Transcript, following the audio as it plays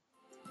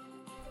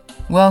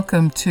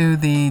Welcome to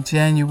the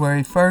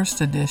January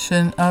 1st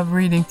edition of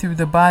Reading Through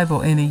the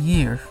Bible in a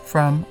Year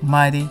from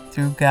Mighty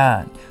Through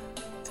God.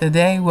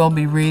 Today we'll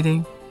be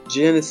reading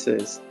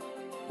Genesis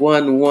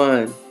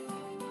 1:1,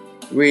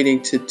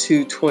 reading to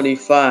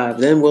 2:25.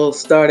 Then we'll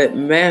start at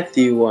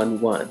Matthew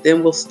 1:1.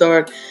 Then we'll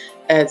start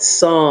at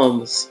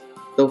Psalms,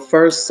 the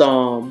first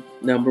Psalm,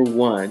 number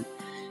 1.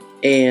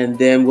 And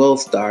then we'll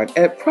start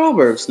at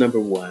Proverbs, number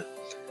 1.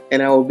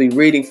 And I will be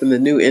reading from the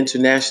New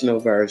International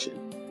Version.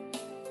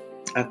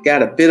 I've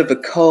got a bit of a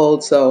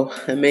cold, so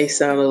I may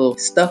sound a little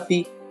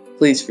stuffy.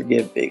 Please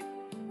forgive me.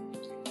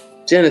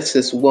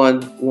 Genesis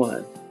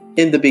 1:1.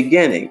 In the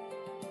beginning,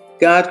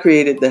 God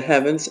created the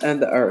heavens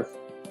and the earth.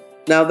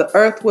 Now the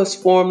earth was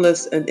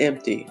formless and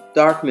empty.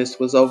 Darkness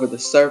was over the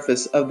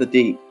surface of the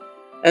deep,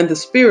 and the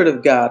Spirit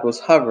of God was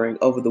hovering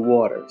over the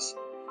waters.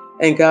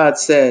 And God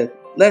said,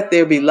 "Let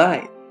there be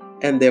light,"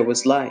 and there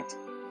was light.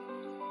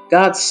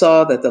 God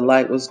saw that the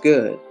light was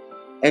good,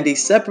 and He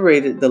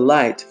separated the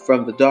light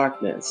from the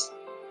darkness.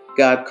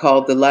 God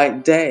called the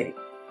light day,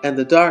 and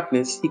the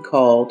darkness He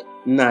called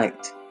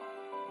night.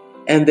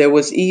 And there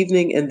was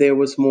evening and there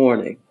was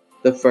morning,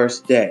 the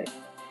first day.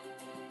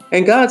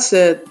 And God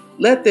said,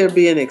 "Let there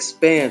be an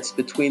expanse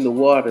between the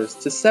waters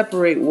to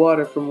separate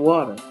water from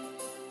water."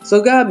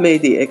 So God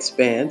made the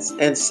expanse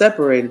and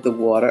separated the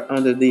water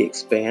under the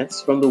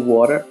expanse from the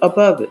water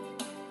above it.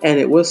 And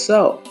it was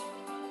so.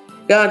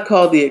 God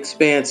called the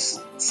expanse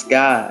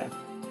sky,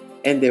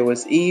 and there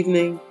was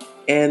evening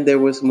and there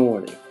was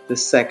morning, the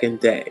second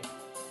day.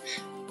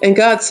 And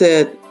God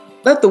said,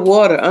 "Let the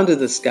water under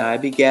the sky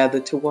be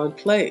gathered to one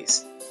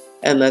place,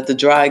 and let the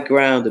dry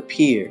ground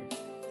appear."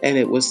 And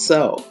it was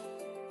so.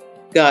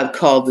 God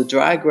called the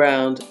dry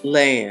ground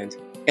land,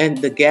 and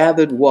the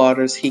gathered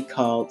waters He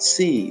called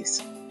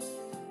seas.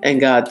 And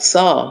God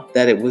saw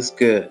that it was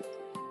good.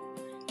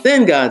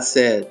 Then God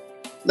said,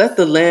 "Let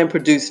the land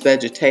produce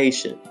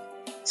vegetation,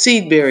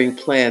 seed-bearing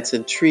plants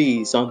and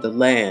trees on the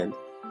land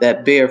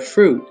that bear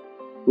fruit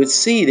with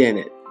seed in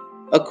it,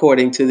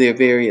 according to their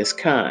various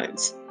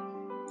kinds."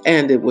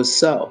 And it was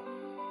so.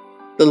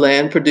 The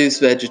land produced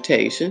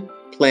vegetation,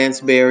 plants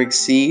bearing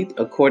seed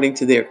according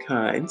to their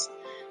kinds,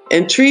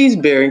 and trees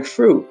bearing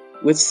fruit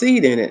with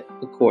seed in it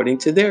according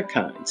to their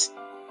kinds.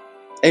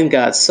 And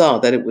God saw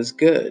that it was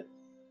good.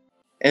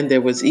 And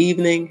there was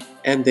evening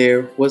and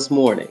there was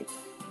morning,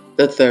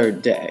 the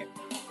third day.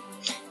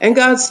 And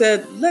God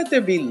said, "Let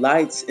there be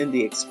lights in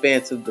the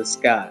expanse of the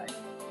sky,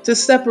 to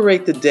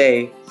separate the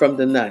day from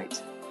the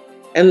night,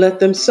 and let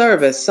them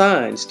serve as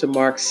signs to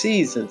mark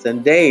seasons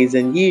and days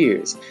and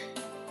years,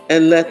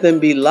 and let them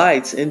be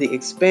lights in the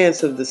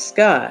expanse of the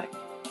sky,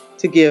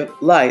 to give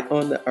light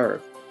on the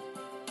earth."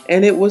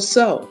 And it was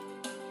so.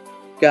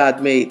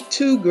 God made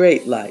two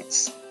great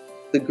lights,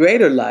 the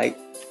greater light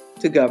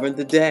to govern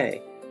the day,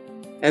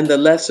 and the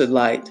lesser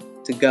light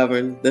to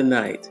govern the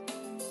night.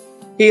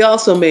 He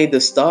also made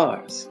the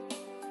stars.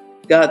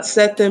 God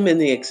set them in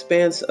the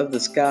expanse of the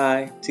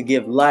sky to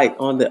give light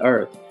on the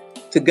earth,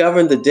 to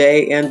govern the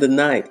day and the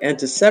night, and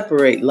to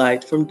separate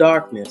light from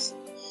darkness.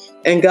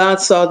 And God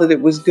saw that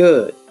it was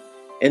good,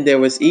 and there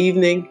was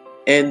evening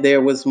and there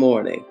was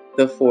morning,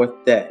 the fourth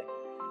day.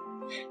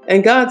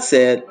 And God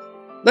said,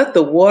 "Let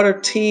the water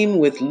teem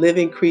with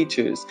living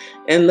creatures,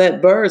 and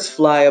let birds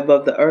fly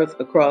above the earth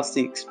across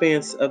the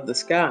expanse of the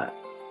sky."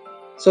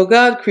 So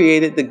God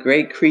created the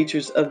great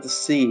creatures of the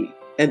sea,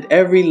 and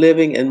every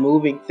living and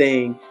moving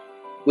thing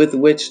with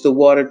which the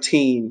water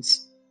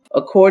teems,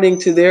 according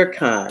to their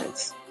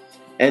kinds,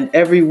 and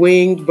every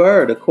winged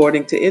bird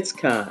according to its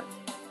kind.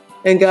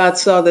 And God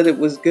saw that it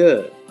was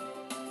good.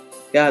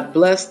 God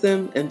blessed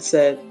them and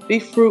said, "Be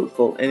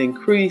fruitful and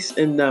increase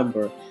in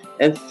number,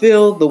 and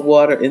fill the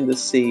water in the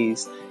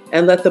seas,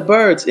 and let the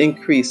birds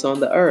increase on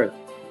the earth."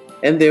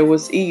 And there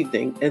was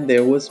evening and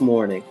there was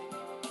morning,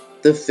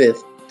 the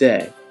fifth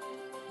day.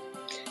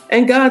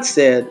 And God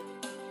said,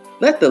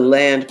 "Let the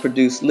land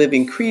produce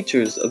living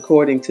creatures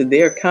according to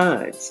their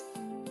kinds,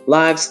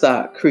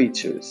 livestock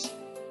creatures,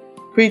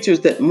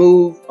 creatures that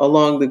move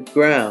along the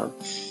ground,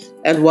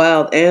 and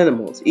wild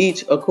animals,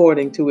 each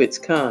according to its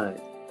kind."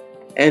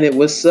 And it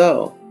was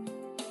so.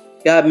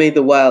 God made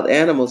the wild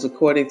animals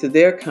according to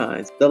their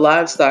kinds, the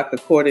livestock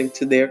according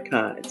to their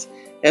kinds,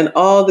 and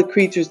all the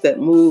creatures that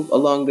move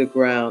along the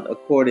ground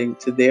according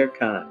to their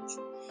kinds.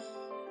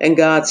 And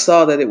God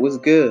saw that it was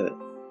good.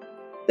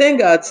 Then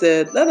God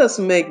said, "Let us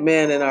make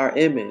man in our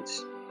image,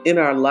 in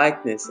our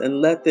likeness,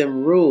 and let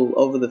them rule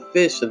over the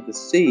fish of the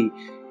sea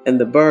and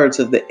the birds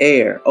of the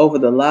air, over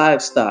the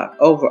livestock,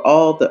 over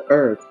all the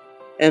earth,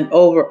 and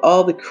over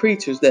all the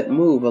creatures that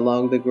move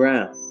along the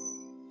ground."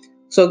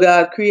 So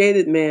God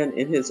created man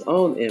in His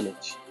own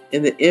image.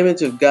 In the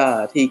image of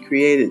God He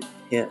created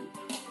him.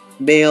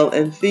 Male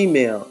and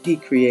female He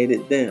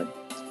created them.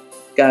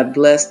 God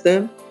blessed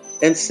them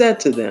and said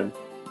to them,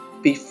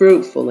 "Be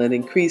fruitful and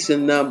increase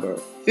in number.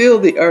 Fill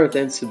the earth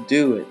and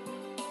subdue it.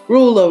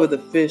 Rule over the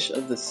fish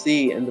of the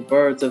sea and the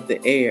birds of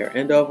the air,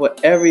 and over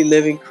every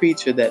living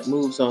creature that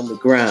moves on the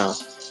ground."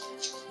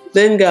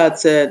 Then God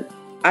said,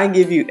 I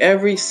give you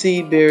every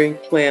seed-bearing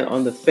plant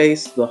on the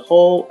face of the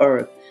whole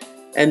earth,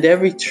 and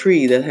every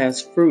tree that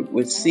has fruit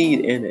with seed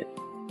in it.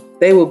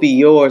 They will be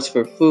yours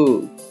for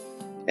food.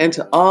 And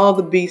to all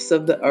the beasts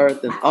of the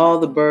earth, and all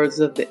the birds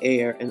of the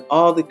air, and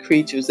all the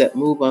creatures that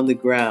move on the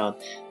ground,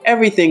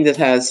 everything that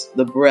has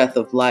the breath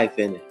of life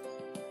in it.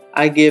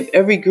 I give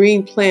every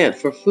green plant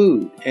for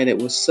food. And it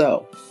was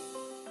so.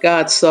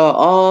 God saw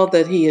all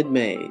that he had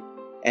made,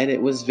 and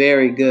it was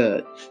very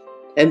good.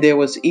 And there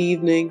was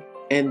evening,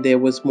 and there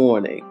was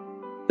morning,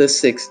 the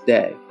sixth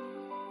day.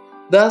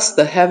 Thus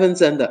the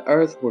heavens and the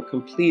earth were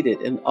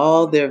completed in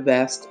all their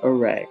vast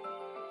array.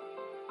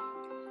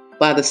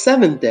 By the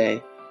seventh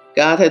day,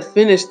 God had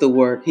finished the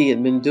work he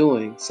had been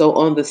doing. So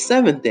on the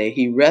seventh day,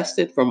 he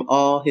rested from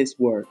all his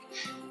work.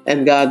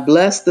 And God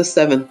blessed the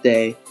seventh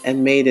day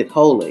and made it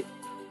holy,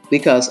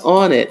 because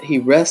on it he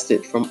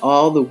rested from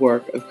all the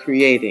work of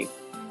creating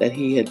that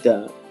he had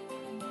done.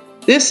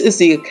 This is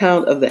the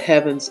account of the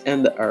heavens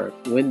and the earth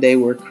when they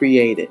were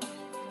created.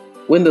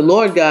 When the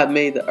Lord God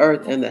made the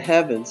earth and the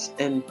heavens,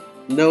 and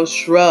no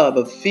shrub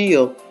of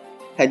field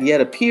had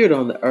yet appeared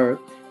on the earth,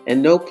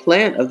 and no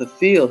plant of the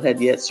field had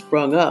yet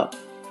sprung up,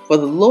 for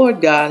the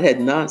Lord God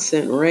had not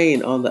sent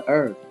rain on the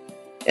earth,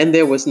 and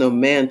there was no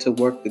man to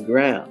work the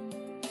ground.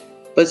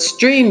 But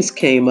streams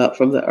came up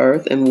from the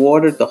earth and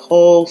watered the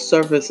whole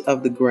surface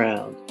of the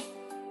ground.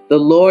 The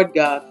Lord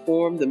God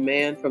formed the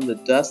man from the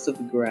dust of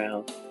the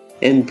ground,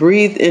 and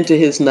breathed into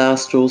his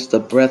nostrils the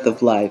breath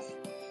of life,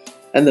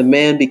 and the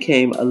man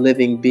became a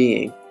living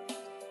being.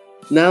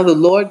 Now the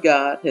Lord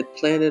God had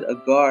planted a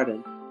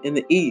garden in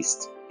the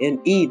east, in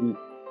Eden,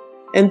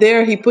 and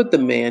there he put the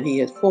man he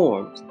had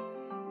formed.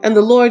 And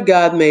the Lord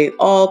God made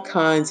all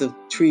kinds of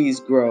trees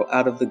grow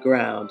out of the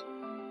ground,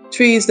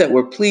 trees that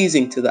were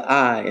pleasing to the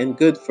eye and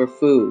good for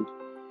food.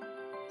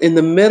 In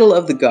the middle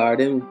of the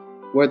garden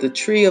were the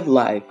tree of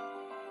life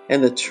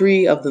and the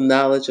tree of the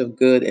knowledge of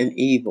good and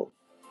evil.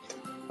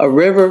 A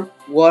river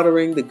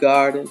watering the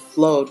garden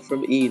flowed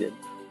from Eden.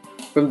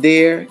 From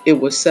there it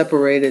was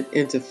separated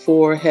into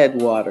 4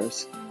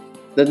 headwaters.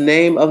 The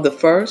name of the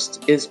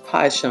first is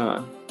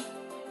Pishon.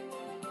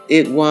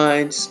 It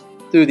winds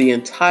through the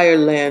entire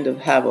land of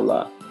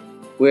Havilah,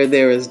 where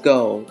there is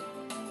gold.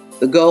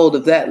 The gold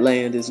of that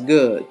land is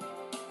good.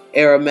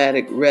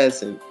 Aromatic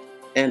resin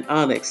and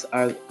onyx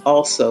are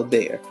also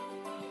there.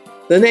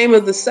 The name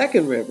of the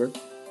second river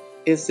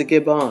is the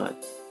Gihon.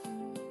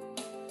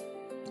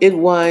 It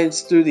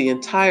winds through the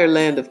entire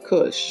land of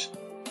Cush.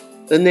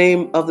 The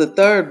name of the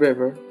third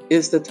river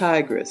is the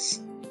Tigris.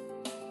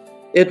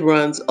 It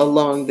runs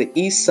along the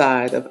east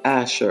side of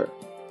Ashur.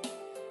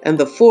 And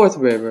the fourth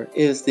river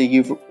is the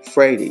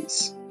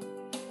Euphrates.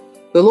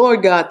 The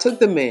Lord God took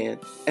the man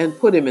and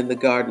put him in the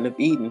Garden of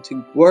Eden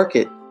to work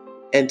it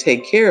and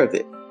take care of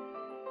it.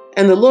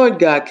 And the Lord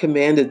God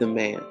commanded the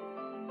man,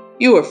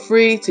 "You are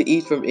free to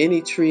eat from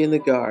any tree in the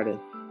garden,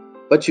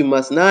 but you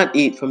must not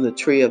eat from the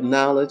tree of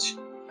knowledge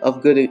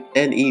of good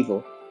and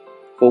evil,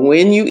 for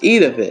when you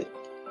eat of it,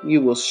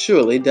 you will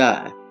surely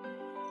die."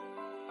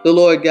 The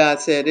Lord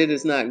God said, "It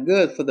is not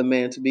good for the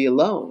man to be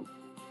alone.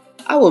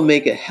 I will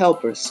make a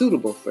helper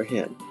suitable for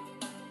him."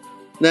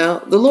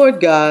 Now the Lord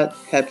God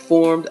had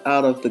formed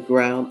out of the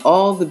ground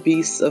all the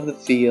beasts of the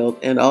field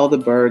and all the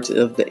birds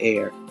of the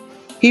air.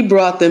 He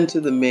brought them to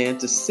the man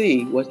to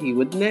see what he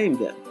would name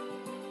them.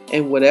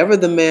 And whatever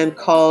the man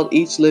called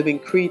each living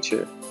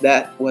creature,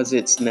 that was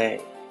its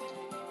name.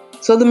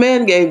 So the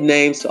man gave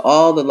names to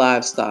all the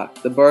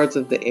livestock, the birds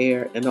of the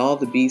air, and all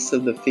the beasts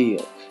of the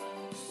field.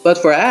 But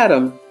for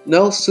Adam,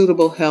 no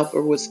suitable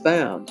helper was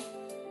found.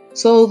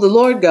 So the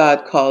Lord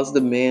God caused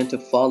the man to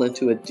fall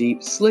into a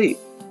deep sleep.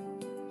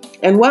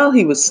 And while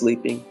he was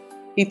sleeping,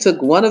 he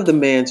took one of the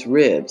man's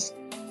ribs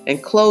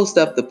and closed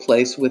up the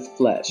place with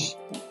flesh.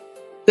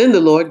 Then the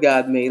Lord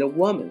God made a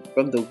woman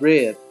from the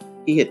rib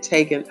he had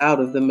taken out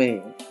of the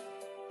man,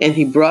 and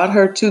he brought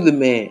her to the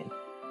man.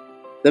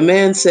 The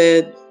man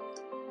said,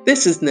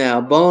 "This is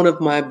now bone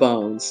of my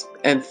bones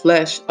and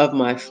flesh of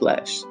my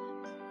flesh.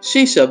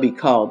 She shall be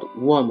called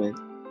woman,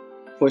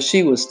 for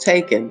she was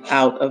taken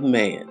out of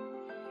man."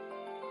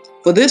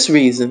 For this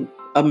reason,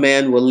 a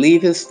man will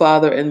leave his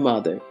father and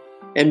mother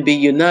and be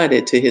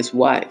united to his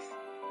wife,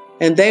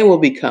 and they will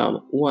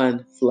become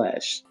one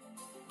flesh.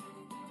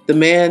 The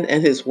man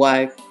and his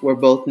wife were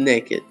both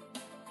naked,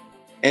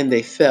 and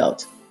they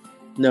felt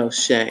no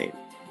shame.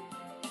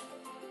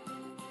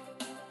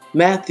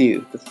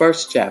 Matthew, the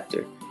first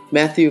chapter.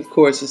 Matthew, of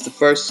course, is the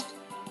first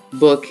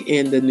book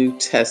in the New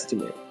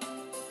Testament.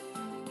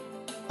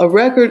 A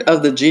record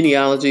of the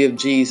genealogy of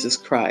Jesus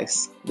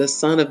Christ, the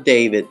son of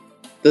David,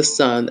 the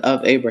son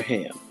of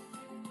Abraham.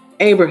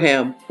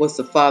 Abraham was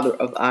the father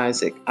of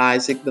Isaac,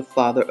 Isaac the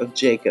father of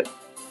Jacob,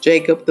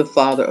 Jacob the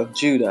father of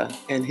Judah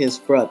and his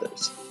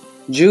brothers,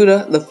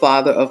 Judah the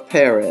father of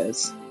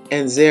Perez,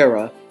 and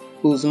Zerah,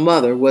 whose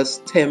mother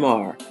was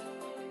Tamar,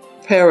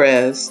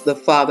 Perez the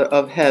father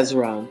of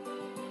Hezron,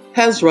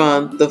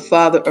 Hezron the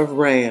father of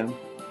Ram,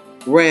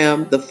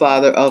 Ram the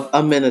father of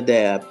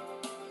Amminadab,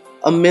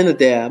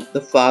 Amminadab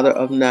the father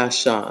of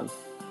Nahshon,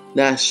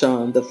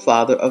 Nahshon the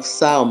father of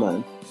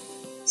Salmon,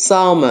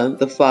 Salmon,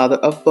 the father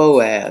of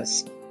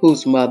Boaz,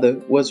 whose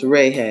mother was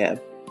Rahab.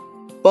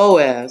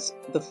 Boaz,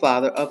 the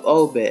father of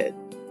Obed,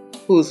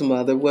 whose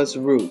mother was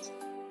Ruth.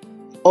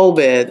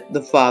 Obed,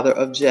 the father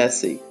of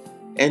Jesse,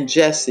 and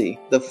Jesse,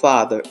 the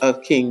father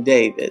of King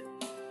David.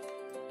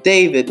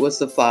 David was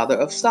the father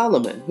of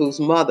Solomon, whose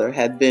mother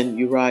had been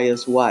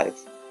Uriah's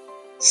wife.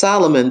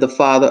 Solomon, the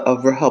father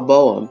of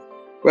Rehoboam.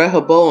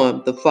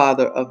 Rehoboam, the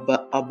father of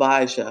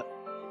Abijah.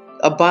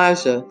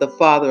 Abijah, the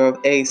father of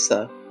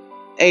Asa.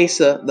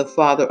 Asa, the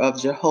father of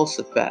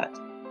Jehoshaphat.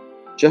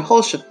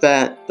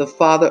 Jehoshaphat, the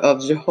father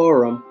of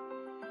Jehoram.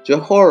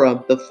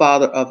 Jehoram, the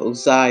father of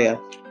Uzziah.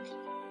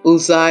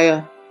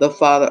 Uzziah, the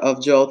father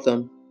of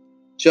Jotham.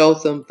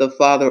 Jotham, the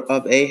father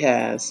of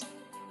Ahaz.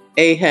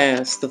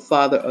 Ahaz, the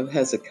father of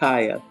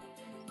Hezekiah.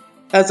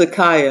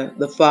 Hezekiah,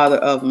 the father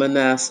of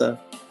Manasseh.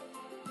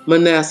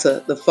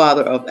 Manasseh, the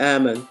father of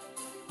Ammon.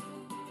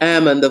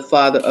 Ammon, the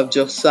father of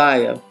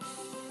Josiah.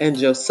 And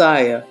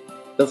Josiah,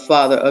 the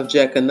father of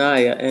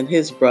Jeconiah and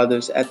his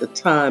brothers at the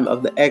time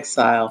of the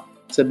exile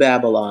to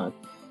Babylon.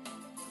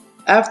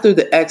 After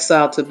the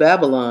exile to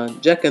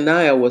Babylon,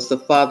 Jeconiah was the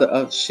father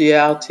of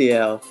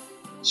Shealtiel.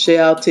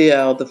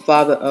 Shealtiel, the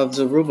father of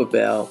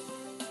Zerubbabel.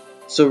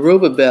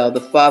 Zerubbabel,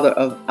 the father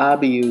of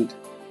Abiud.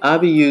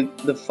 Abiud,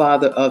 the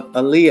father of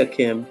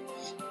Eliakim.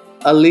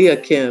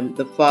 Eliakim,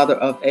 the father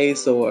of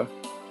Azor.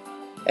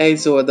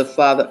 Azor, the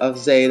father of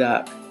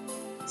Zadok.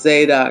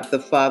 Zadok, the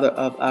father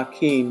of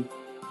Achim.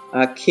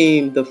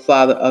 Achim, the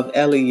father of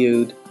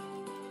Eliud.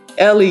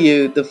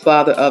 Eliud, the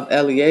father of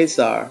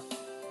Eleazar.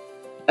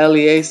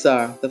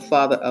 Eleazar, the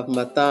father of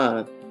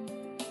Mathan.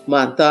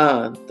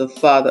 Mathan, the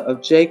father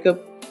of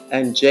Jacob,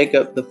 and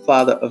Jacob, the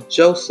father of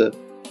Joseph,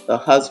 the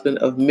husband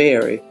of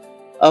Mary,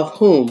 of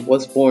whom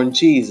was born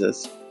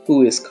Jesus,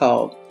 who is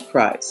called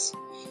Christ.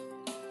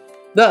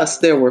 Thus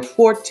there were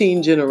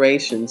 14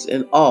 generations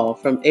in all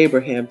from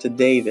Abraham to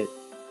David,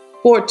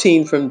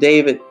 14 from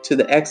David to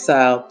the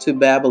exile to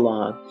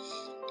Babylon,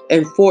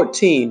 and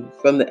 14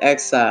 from the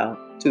exile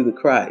to the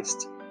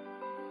Christ.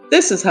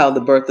 This is how the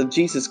birth of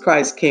Jesus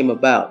Christ came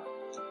about.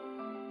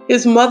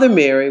 His mother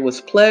Mary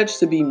was pledged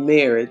to be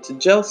married to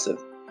Joseph,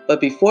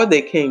 but before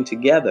they came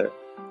together,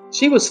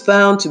 she was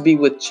found to be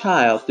with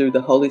child through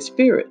the Holy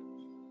Spirit.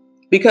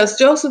 Because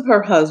Joseph,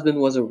 her husband,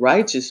 was a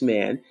righteous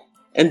man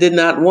and did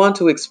not want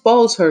to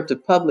expose her to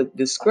public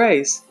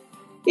disgrace,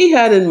 he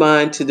had in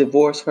mind to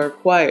divorce her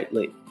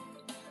quietly.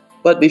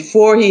 But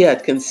before he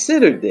had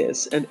considered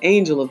this, an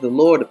angel of the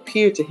Lord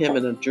appeared to him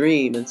in a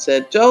dream and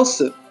said,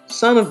 "Joseph,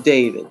 son of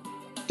David,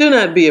 do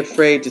not be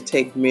afraid to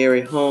take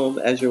Mary home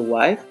as your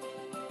wife,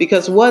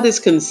 because what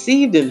is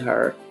conceived in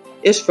her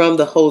is from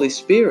the Holy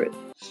Spirit.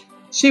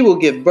 She will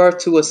give birth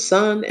to a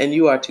son, and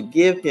you are to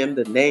give him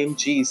the name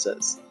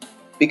Jesus,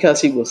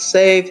 because he will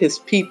save his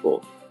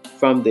people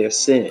from their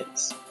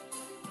sins."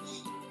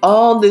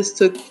 All this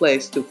took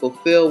place to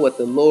fulfill what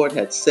the Lord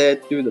had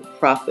said through the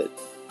prophet.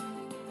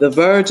 "The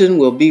virgin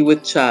will be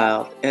with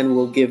child and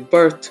will give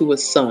birth to a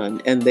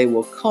son, and they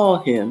will call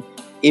him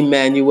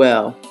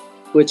Emmanuel,"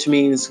 which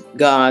means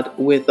God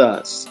with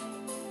us.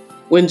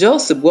 When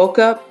Joseph woke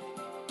up,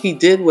 he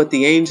did what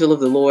the angel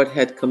of the Lord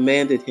had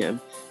commanded him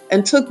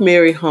and took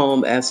Mary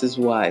home as his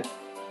wife.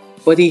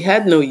 But he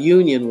had no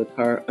union with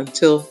her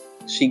until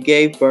she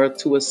gave birth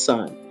to a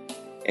son,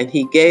 and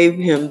he gave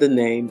him the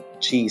name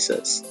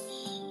Jesus.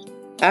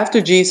 After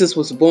Jesus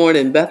was born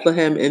in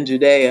Bethlehem in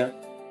Judea,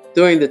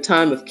 during the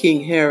time of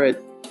King Herod,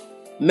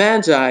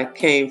 Magi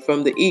came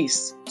from the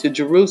east to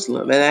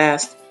Jerusalem and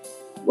asked,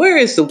 "Where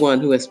is the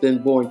one who has been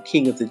born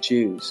King of the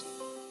Jews?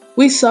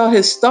 We saw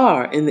his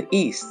star in the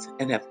east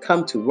and have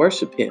come to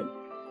worship him."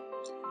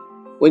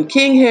 When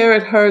King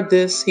Herod heard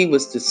this, he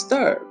was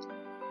disturbed,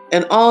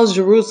 and all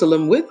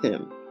Jerusalem with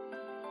him.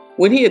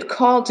 When he had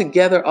called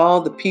together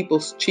all the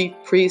people's chief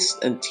priests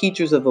and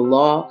teachers of the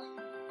law,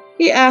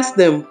 he asked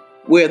them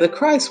where the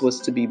Christ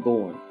was to be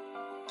born.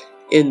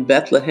 "In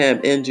Bethlehem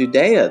in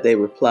Judea," they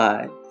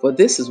replied, "for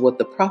this is what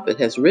the prophet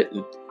has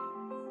written.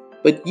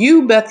 But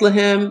you,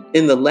 Bethlehem,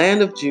 in the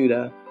land of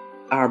Judah,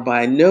 are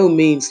by no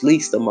means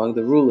least among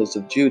the rulers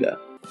of Judah,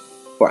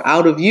 for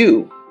out of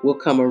you will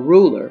come a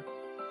ruler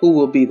who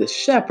will be the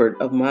shepherd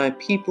of my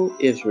people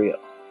Israel."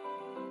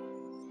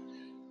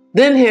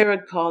 Then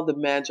Herod called the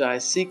Magi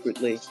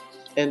secretly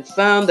and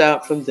found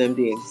out from them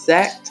the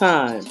exact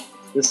time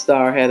the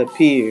star had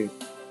appeared.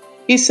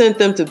 He sent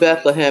them to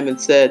Bethlehem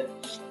and said,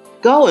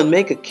 "Go and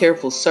make a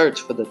careful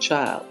search for the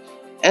child.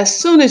 As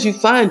soon as you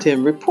find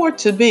him, report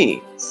to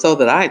me, so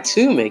that I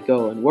too may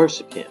go and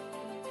worship him."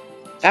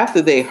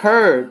 After they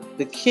heard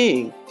the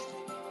king,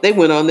 they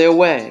went on their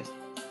way,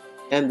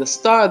 and the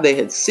star they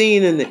had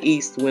seen in the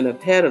east went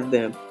ahead of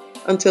them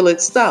until it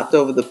stopped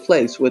over the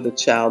place where the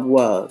child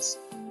was.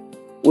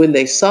 When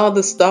they saw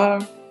the star,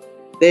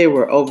 they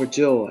were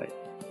overjoyed.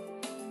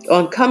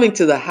 On coming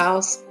to the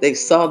house, they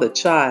saw the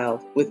child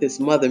with his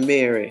mother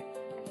Mary,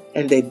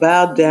 and they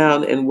bowed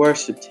down and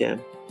worshipped him.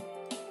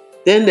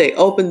 Then they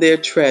opened their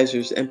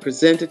treasures and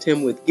presented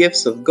him with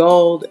gifts of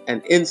gold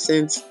and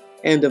incense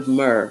and of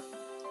myrrh.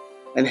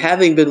 And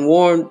having been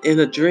warned in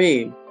a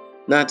dream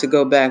not to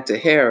go back to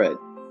Herod.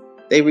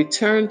 They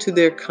returned to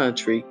their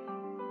country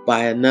by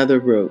another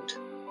route.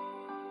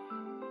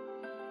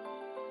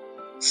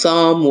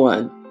 Psalm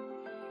 1.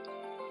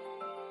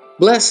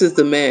 Blessed is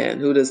the man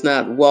who does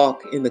not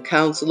walk in the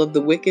counsel of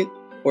the wicked,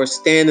 or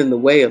stand in the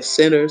way of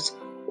sinners,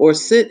 or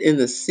sit in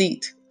the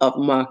seat of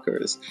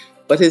mockers.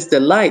 But his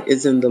delight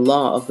is in the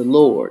law of the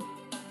Lord,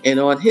 and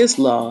on his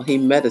law he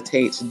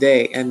meditates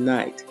day and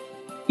night.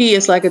 He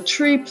is like a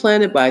tree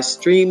planted by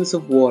streams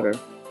of water,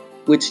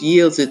 which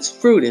yields its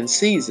fruit in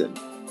season,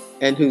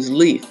 and whose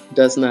leaf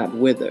does not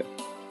wither.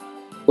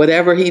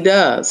 Whatever he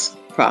does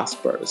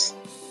prospers.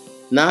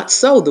 Not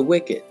so the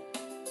wicked.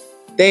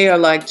 They are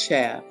like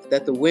chaff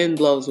that the wind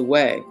blows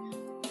away.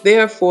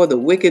 Therefore the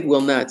wicked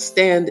will not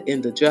stand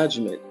in the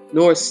judgment,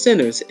 nor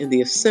sinners in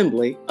the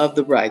assembly of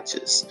the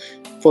righteous.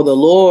 For the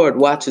Lord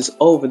watches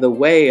over the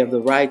way of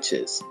the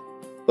righteous,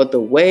 but the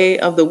way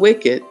of the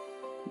wicked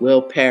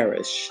will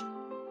perish.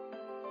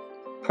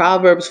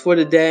 Proverbs for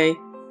today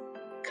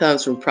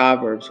comes from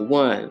Proverbs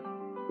 1,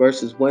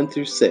 verses 1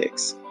 through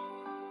 6.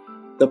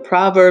 The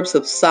Proverbs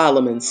of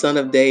Solomon, son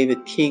of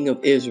David, king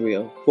of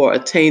Israel, for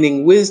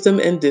attaining wisdom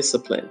and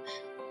discipline,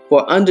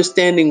 for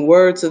understanding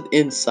words of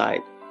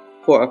insight,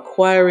 for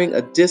acquiring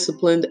a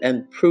disciplined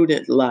and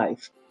prudent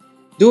life,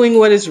 doing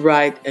what is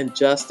right and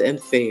just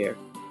and fair,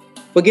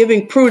 for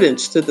giving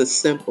prudence to the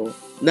simple,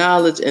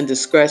 knowledge and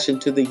discretion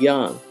to the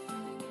young.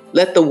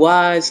 Let the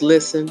wise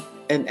listen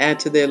and add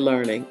to their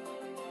learning,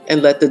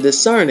 and let the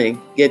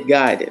discerning get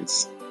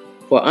guidance.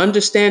 For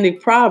understanding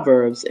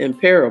proverbs and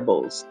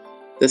parables,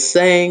 the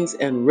sayings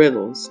and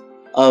riddles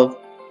of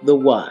the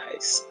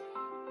wise.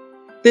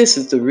 This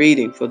is the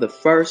reading for the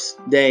first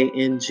day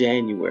in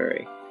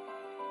January.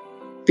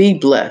 Be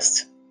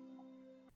blessed.